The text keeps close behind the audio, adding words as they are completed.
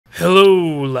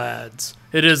Hello, lads.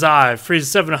 It is I,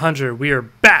 Freeze700. We are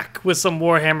back with some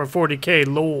Warhammer 40K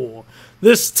lore.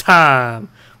 This time,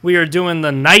 we are doing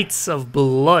the Knights of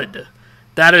Blood.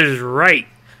 That is right.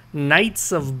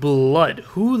 Knights of Blood.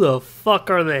 Who the fuck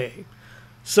are they?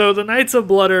 So, the Knights of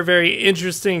Blood are a very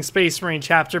interesting Space Marine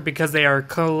chapter because they are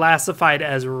classified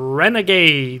as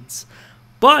renegades.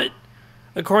 But,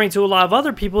 according to a lot of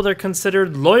other people, they're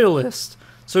considered loyalists.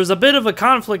 So there's a bit of a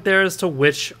conflict there as to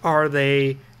which are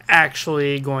they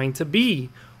actually going to be,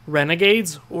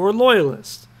 renegades or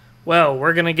loyalists. Well,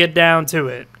 we're going to get down to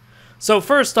it. So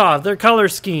first off, their color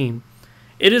scheme.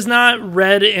 It is not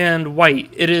red and white.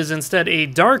 It is instead a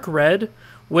dark red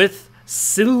with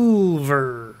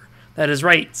silver. That is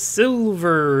right,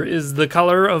 silver is the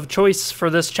color of choice for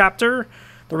this chapter.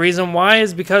 The reason why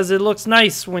is because it looks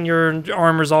nice when your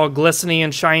armor's all glistening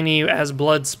and shiny as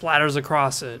blood splatters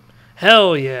across it.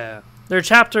 Hell yeah. Their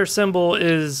chapter symbol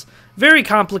is very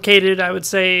complicated, I would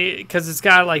say, because it's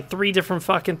got like 3 different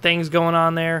fucking things going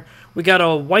on there. We got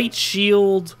a white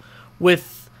shield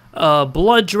with a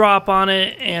blood drop on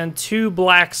it and 2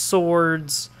 black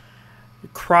swords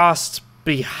crossed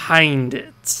behind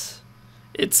it.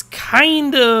 It's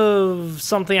kind of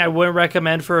something I wouldn't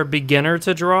recommend for a beginner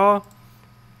to draw,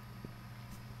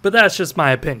 but that's just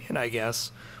my opinion, I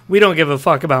guess. We don't give a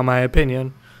fuck about my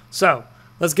opinion. So,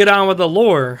 let's get on with the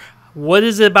lore. What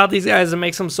is it about these guys that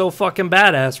makes them so fucking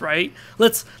badass, right?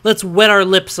 Let's wet our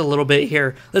lips a little bit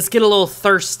here. Let's get a little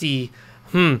thirsty.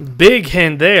 Big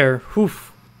hint there. Whew.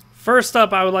 First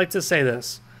up, I would like to say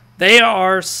this. They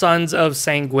are sons of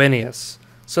Sanguinius.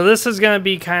 So this is going to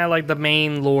be kind of like the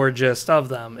main lore gist of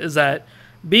them, is that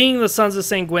being the sons of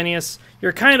Sanguinius,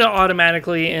 you're kind of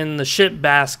automatically in the shit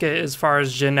basket as far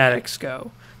as genetics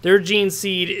go. Their gene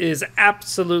seed is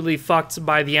absolutely fucked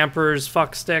by the Emperor's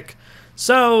fuckstick.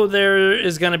 So there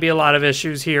is going to be a lot of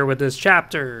issues here with this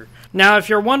chapter. Now, if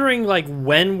you're wondering, like,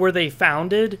 when were they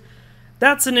founded?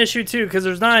 That's an issue, too, because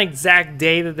there's not an exact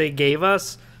day that they gave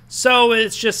us. So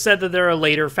it's just said that they're a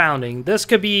later founding. This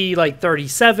could be, like,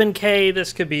 37K.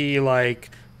 This could be, like,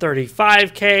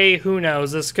 35K. Who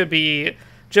knows? This could be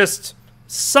just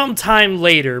sometime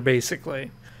later, basically.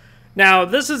 Now,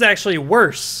 this is actually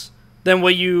worse than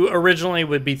what you originally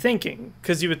would be thinking.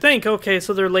 Because you would think, okay,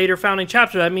 so they're later founding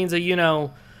chapter. That means that, you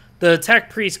know, the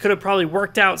tech priest could have probably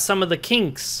worked out some of the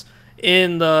kinks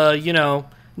in the, you know,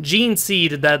 gene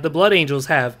seed that the Blood Angels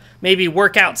have. Maybe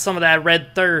work out some of that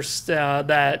red thirst,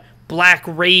 that black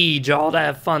rage, all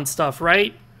that fun stuff,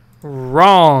 right?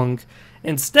 Wrong.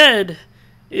 Instead,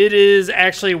 it is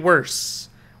actually worse.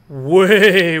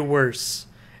 Way worse.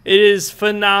 It is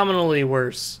phenomenally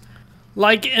worse.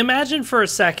 Like, imagine for a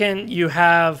second you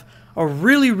have a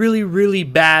really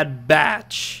bad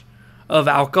batch of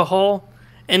alcohol,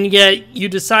 and yet you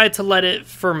decide to let it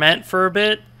ferment for a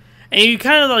bit, and you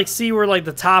kind of like see where like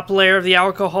the top layer of the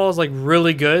alcohol is like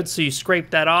really good, so you scrape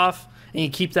that off and you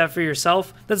keep that for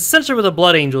yourself. That's essentially what the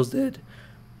Blood Angels did.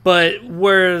 But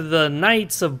where the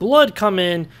Knights of Blood come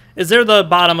in is they're the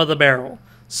bottom of the barrel.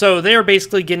 So they're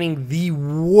basically getting the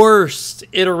worst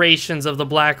iterations of the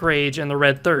Black Rage and the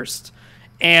Red Thirst.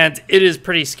 And it is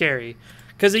pretty scary.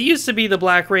 Because it used to be the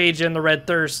Black Rage and the Red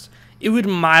Thirst, it would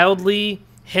mildly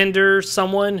hinder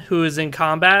someone who is in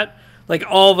combat. Like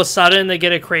all of a sudden they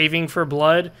get a craving for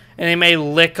blood and they may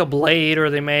lick a blade, or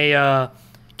they may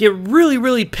get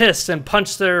really pissed and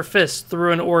punch their fist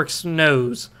through an orc's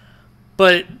nose.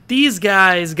 But these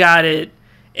guys got it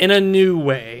in a new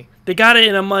way. They got it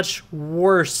in a much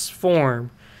worse form.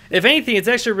 If anything, it's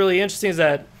actually really interesting is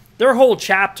that their whole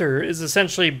chapter is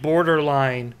essentially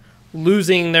borderline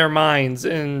losing their minds,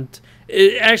 and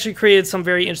it actually created some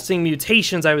very interesting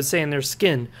mutations, I would say, in their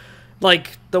skin.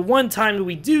 Like, the one time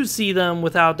we do see them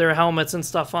without their helmets and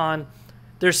stuff on,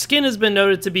 their skin has been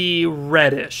noted to be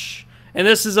reddish. And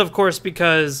this is, of course,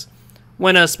 because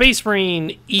when a Space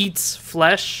Marine eats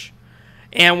flesh,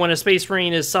 and when a Space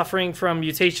Marine is suffering from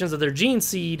mutations of their gene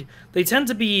seed, they tend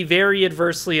to be very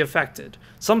adversely affected.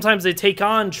 Sometimes they take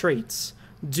on traits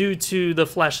due to the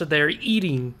flesh that they're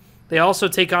eating. They also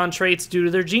take on traits due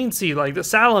to their gene seed, like the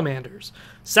salamanders.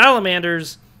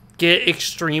 Salamanders get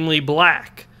extremely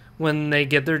black when they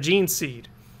get their gene seed.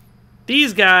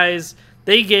 These guys,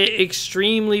 they get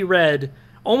extremely red,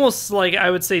 almost like,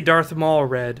 I would say, Darth Maul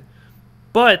red.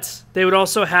 But they would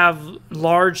also have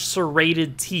large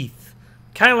serrated teeth,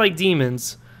 kind of like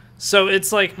demons. So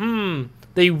it's like,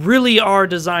 they really are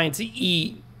designed to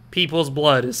eat people's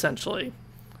blood, essentially.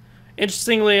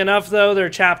 Interestingly enough, though, their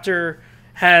chapter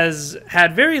has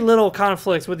had very little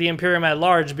conflict with the Imperium at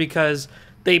large because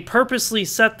they purposely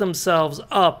set themselves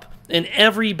up in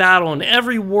every battle, in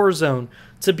every war zone,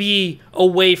 to be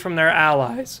away from their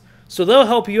allies. So they'll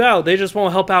help you out. They just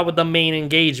won't help out with the main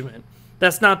engagement.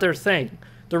 That's not their thing.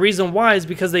 The reason why is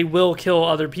because they will kill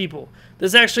other people.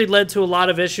 This actually led to a lot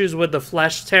of issues with the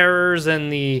Flesh Terrors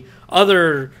and the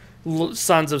other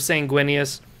Sons of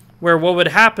Sanguinius, where what would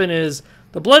happen is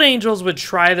the Blood Angels would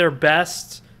try their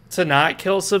best to not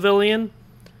kill civilian.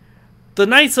 The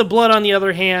Knights of Blood, on the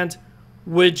other hand,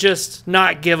 would just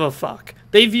not give a fuck.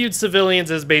 They viewed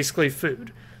civilians as basically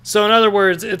food. So in other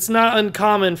words, it's not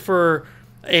uncommon for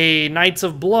a Knights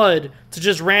of Blood to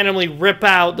just randomly rip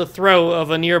out the throat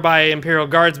of a nearby Imperial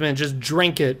Guardsman and just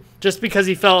drink it, just because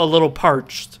he felt a little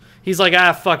parched. He's like,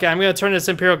 ah, fuck it, I'm going to turn this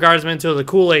Imperial Guardsman into the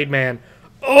Kool-Aid Man.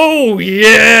 Oh,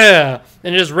 yeah!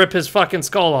 And just rip his fucking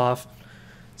skull off.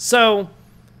 So,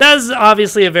 that is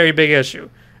obviously a very big issue,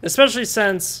 especially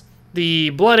since the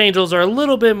Blood Angels are a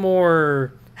little bit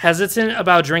more hesitant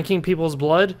about drinking people's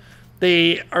blood.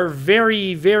 They are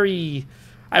very, very,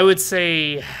 I would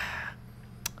say,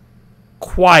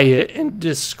 quiet and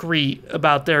discreet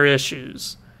about their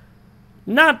issues.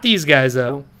 Not these guys,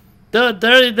 though.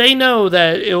 They know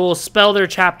that it will spell their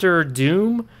chapter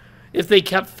doom if they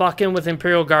kept fucking with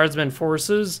Imperial Guardsmen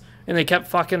forces and they kept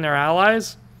fucking their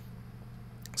allies.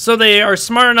 So they are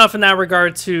smart enough in that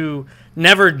regard to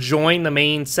never join the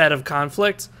main set of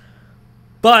conflict.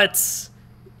 But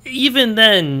even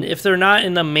then, if they're not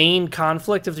in the main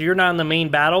conflict, if you're not in the main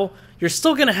battle, you're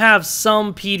still going to have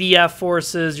some PDF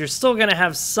forces. You're still going to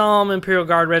have some Imperial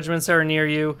Guard regiments that are near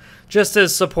you, just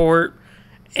as support.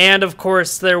 And, of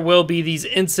course, there will be these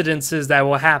incidences that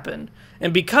will happen.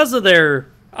 And because of their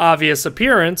obvious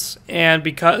appearance, and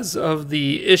because of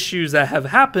the issues that have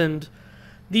happened,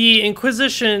 the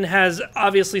Inquisition has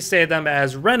obviously stated them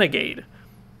as renegade.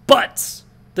 But,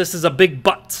 this is a big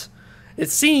but,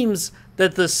 it seems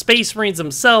that the Space Marines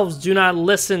themselves do not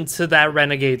listen to that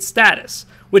renegade status,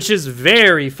 which is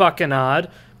very fucking odd,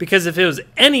 because if it was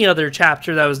any other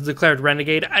chapter that was declared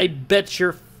renegade, I bet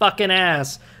your fucking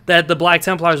ass that the Black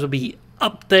Templars would be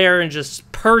up there and just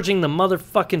purging the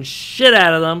motherfucking shit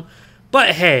out of them. But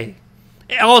hey,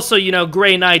 also, you know,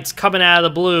 Grey Knights coming out of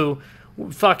the blue,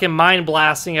 fucking mind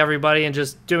blasting everybody and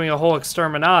just doing a whole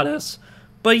exterminatus.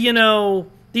 But, you know,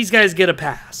 these guys get a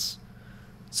pass.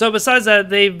 So besides that,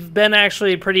 they've been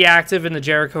actually pretty active in the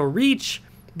Jericho Reach,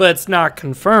 but it's not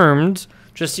confirmed.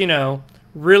 Just, you know,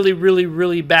 really, really,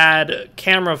 really bad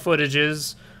camera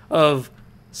footages of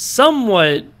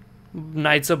somewhat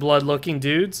Knights of Blood looking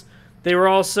dudes. They were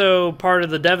also part of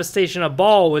the devastation of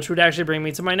Baal, which would actually bring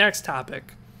me to my next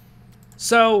topic.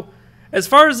 So, as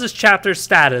far as this chapter's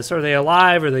status, are they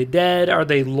alive? Are they dead? Are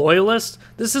they loyalist?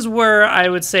 This is where I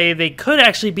would say they could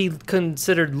actually be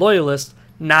considered loyalist,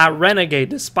 not renegade,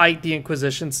 despite the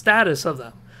Inquisition status of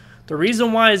them. The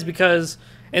reason why is because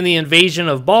in the invasion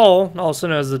of Baal, also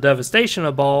known as the devastation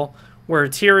of Baal, where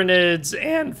Tyranids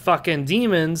and fucking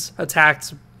demons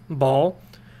attacked Baal,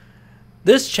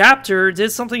 this chapter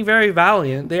did something very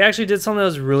valiant. They actually did something that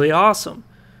was really awesome.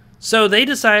 So they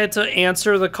decided to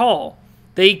answer the call.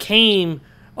 They came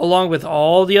along with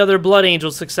all the other Blood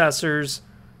Angel successors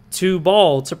to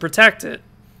Baal to protect it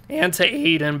and to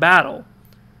aid in battle.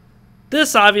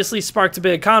 This obviously sparked a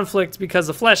bit of conflict because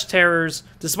the Flesh Terrors,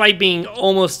 despite being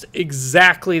almost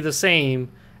exactly the same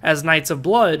as Knights of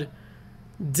Blood,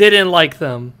 didn't like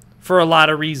them for a lot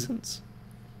of reasons.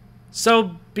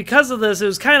 So because of this, it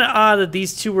was kind of odd that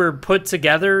these two were put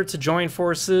together to join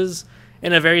forces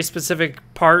in a very specific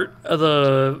part of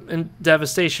the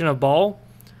devastation of Baal.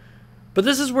 But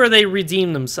this is where they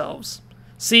redeem themselves.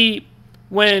 See,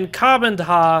 when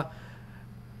Kabandha,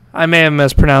 I may have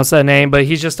mispronounced that name, but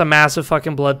he's just a massive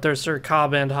fucking bloodthirster,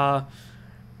 Kabandha.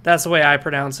 That's the way I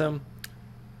pronounce him.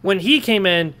 When he came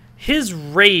in, his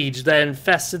rage that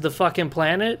infested the fucking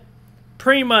planet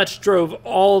pretty much drove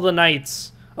all the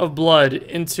Knights of Blood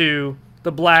into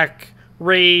the Black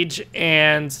Rage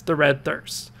and the Red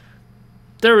Thirst.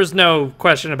 There was no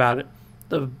question about it.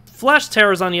 The Flesh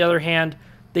Terrors, on the other hand,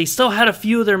 they still had a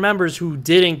few of their members who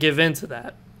didn't give in to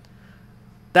that.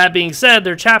 That being said,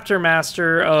 their chapter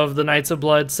master of the Knights of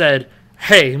Blood said,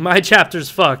 hey, my chapter's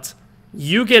fucked.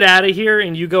 You get out of here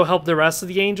and you go help the rest of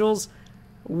the angels.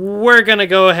 We're going to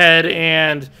go ahead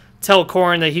and tell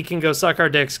Khorne that he can go suck our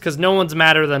dicks because no one's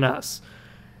madder than us.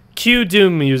 Cue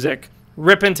Doom music.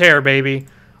 Rip and tear, baby.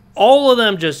 All of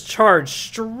them just charged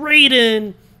straight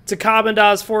in to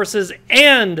Kabandha's forces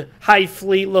and High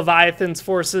Fleet Leviathan's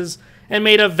forces and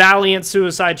made a valiant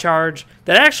suicide charge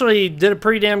that actually did a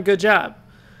pretty damn good job.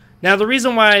 Now, the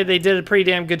reason why they did a pretty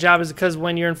damn good job is because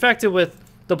when you're infected with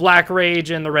the Black Rage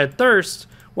and the Red Thirst,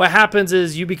 what happens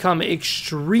is you become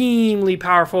extremely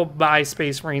powerful by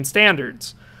Space Marine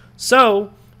standards.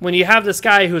 So, when you have this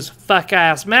guy who's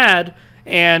fuck-ass mad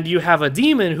and you have a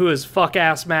demon who is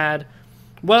fuck-ass mad,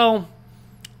 well,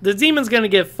 the demon's going to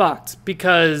get fucked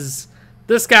because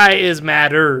this guy is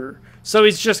madder. So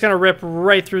he's just going to rip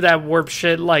right through that warp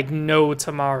shit like no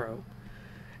tomorrow.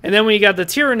 And then when you got the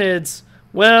Tyranids,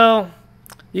 well,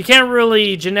 you can't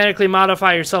really genetically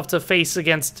modify yourself to face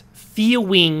against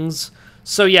feelings.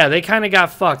 So yeah, they kind of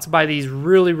got fucked by these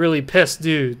really, really pissed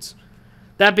dudes.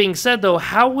 That being said, though,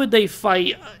 how would they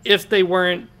fight if they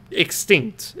weren't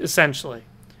extinct, essentially?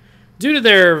 Due to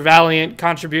their valiant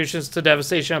contributions to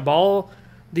devastation of Baal,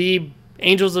 the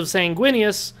Angels of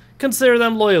Sanguinius consider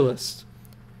them loyalists.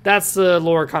 That's the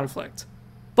lore conflict.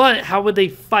 But how would they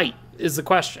fight is the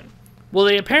question. Well,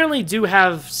 they apparently do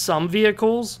have some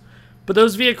vehicles, but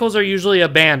those vehicles are usually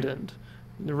abandoned.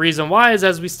 The reason why is,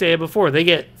 as we stated before, they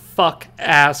get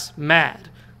fuck-ass mad.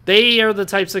 They are the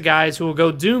types of guys who will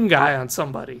go Doom Guy on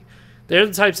somebody. They're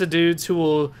the types of dudes who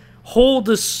will hold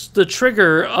the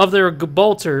trigger of their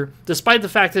bolter, despite the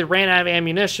fact that it ran out of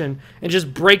ammunition, and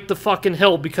just break the fucking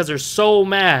hilt because they're so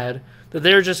mad that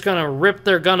they're just going to rip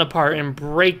their gun apart and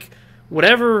break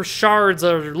whatever shards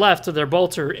are left of their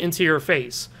bolter into your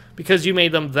face because you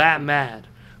made them that mad.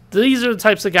 These are the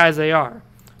types of guys they are.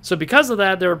 So because of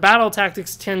that, their battle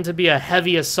tactics tend to be a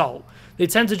heavy assault. They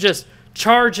tend to just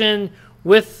charge in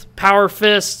with power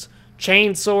fists,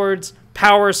 chain swords,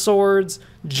 power swords,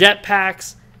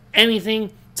 jetpacks,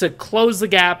 anything to close the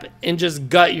gap and just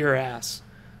gut your ass.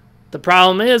 The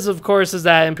problem is, of course, is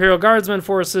that Imperial Guardsmen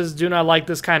forces do not like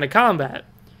this kind of combat.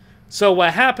 So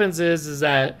what happens is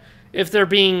that if they're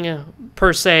being,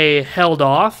 per se, held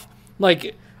off,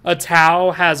 like a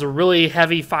Tau has a really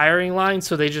heavy firing line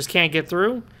so they just can't get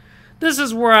through, this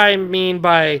is where I mean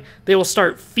by they will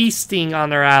start feasting on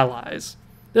their allies.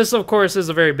 This, of course, is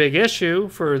a very big issue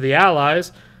for the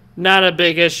allies. Not a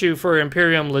big issue for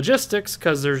Imperium logistics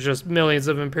because there's just millions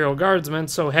of Imperial Guardsmen.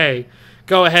 So, hey,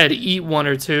 go ahead, eat one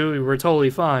or two. We're totally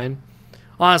fine.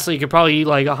 Honestly, you could probably eat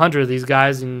like 100 of these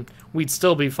guys and we'd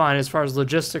still be fine as far as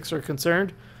logistics are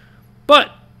concerned.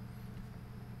 But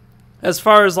as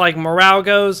far as like morale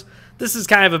goes, this is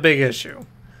kind of a big issue.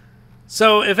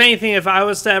 So, if anything, if I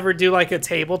was to ever do like a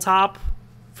tabletop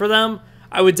for them,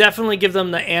 I would definitely give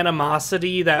them the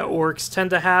animosity that orcs tend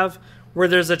to have, where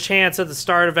there's a chance at the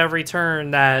start of every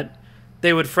turn that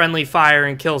they would friendly fire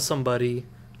and kill somebody.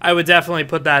 I would definitely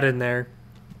put that in there.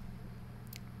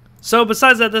 So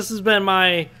besides that, this has been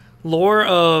my lore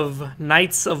of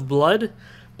Knights of Blood.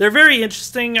 They're very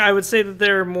interesting. I would say that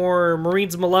they're more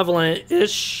Marines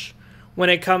Malevolent-ish when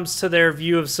it comes to their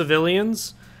view of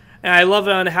civilians. And I love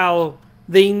it on how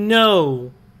they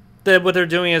know that what they're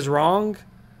doing is wrong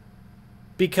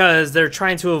because they're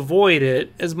trying to avoid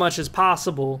it as much as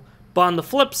possible. But on the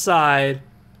flip side,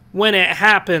 when it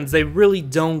happens, they really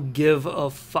don't give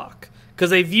a fuck. Because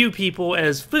they view people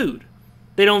as food.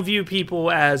 They don't view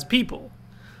people as people.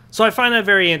 So I find that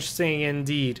very interesting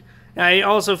indeed. And I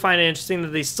also find it interesting that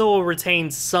they still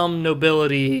retain some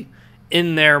nobility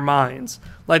in their minds.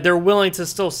 Like they're willing to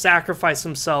still sacrifice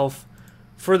themselves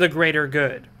for the greater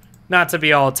good. Not to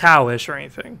be all Taoish or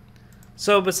anything.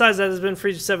 So besides that, this has been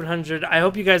Freeze700. I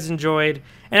hope you guys enjoyed.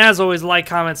 And as always, like,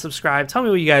 comment, subscribe. Tell me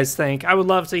what you guys think. I would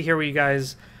love to hear what you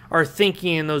guys are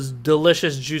thinking in those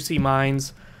delicious, juicy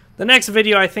minds. The next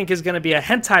video, I think, is going to be a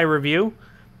hentai review.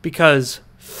 Because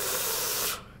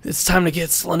it's time to get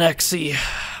Slanexy.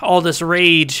 All this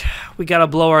rage. We got to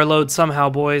blow our load somehow,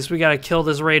 boys. We got to kill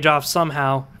this rage off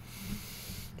somehow.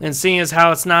 And seeing as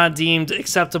how it's not deemed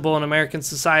acceptable in American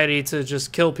society to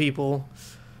just kill people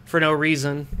for no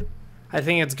reason, I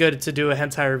think it's good to do a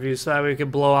hentai review so that we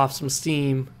can blow off some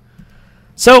steam.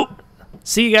 So,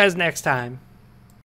 see you guys next time.